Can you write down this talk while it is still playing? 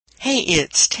Hey,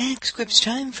 it's Tax Scripts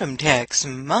time from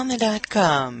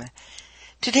TaxMama.com.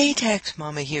 Today, Tax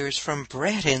Mama hears from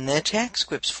Brett in the Tax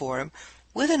Scripts forum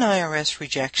with an IRS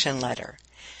rejection letter.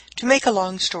 To make a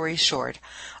long story short,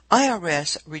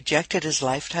 IRS rejected his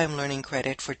lifetime learning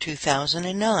credit for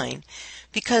 2009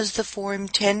 because the Form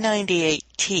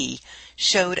 1098-T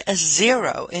showed a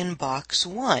 0 in Box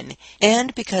 1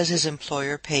 and because his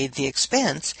employer paid the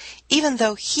expense even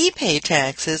though he paid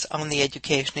taxes on the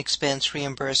education expense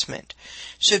reimbursement.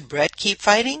 Should Brett keep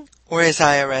fighting, or is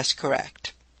IRS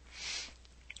correct?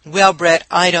 Well, Brett,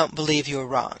 I don't believe you're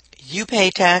wrong. You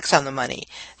pay tax on the money.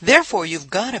 Therefore, you've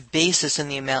got a basis in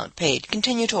the amount paid.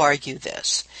 Continue to argue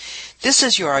this. This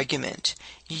is your argument.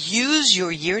 Use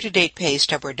your year-to-date pay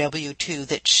stub or W-2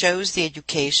 that shows the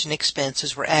education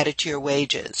expenses were added to your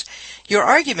wages. Your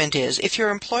argument is, if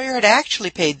your employer had actually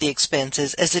paid the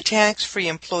expenses as a tax-free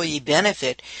employee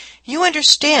benefit, you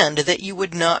understand that you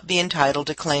would not be entitled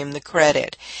to claim the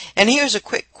credit. And here's a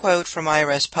quick quote from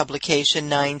IRS Publication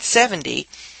 970,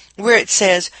 where it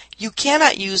says, you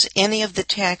cannot use any of the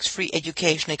tax-free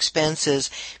education expenses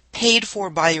paid for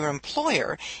by your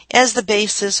employer as the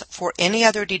basis for any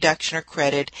other deduction or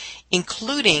credit,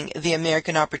 including the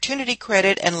American Opportunity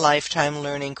Credit and Lifetime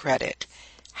Learning Credit.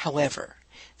 However,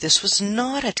 this was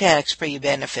not a tax-free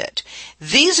benefit.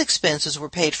 These expenses were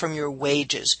paid from your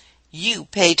wages. You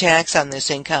pay tax on this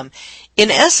income.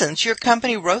 In essence, your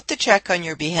company wrote the check on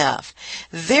your behalf.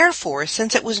 Therefore,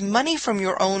 since it was money from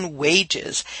your own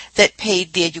wages that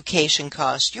paid the education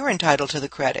cost, you're entitled to the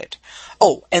credit.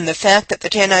 Oh, and the fact that the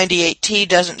 1098-T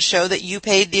doesn't show that you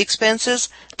paid the expenses,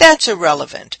 that's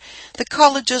irrelevant. The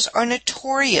colleges are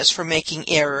notorious for making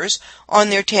errors on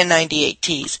their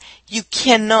 1098-Ts. You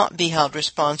cannot be held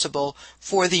responsible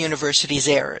for the university's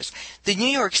errors. The New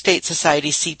York State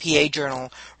Society CPA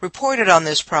Journal reported on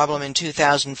this problem in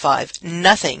 2005.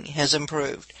 Nothing has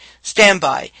improved. Stand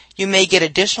by. You may get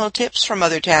additional tips from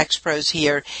other tax pros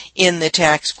here in the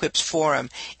Tax Quips forum.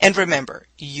 And remember,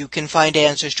 you can find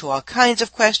answers to all kinds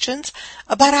of questions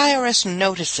about IRS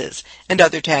notices and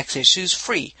other tax issues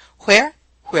free. Where?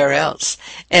 Where else?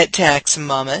 At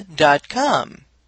TaxMama.com.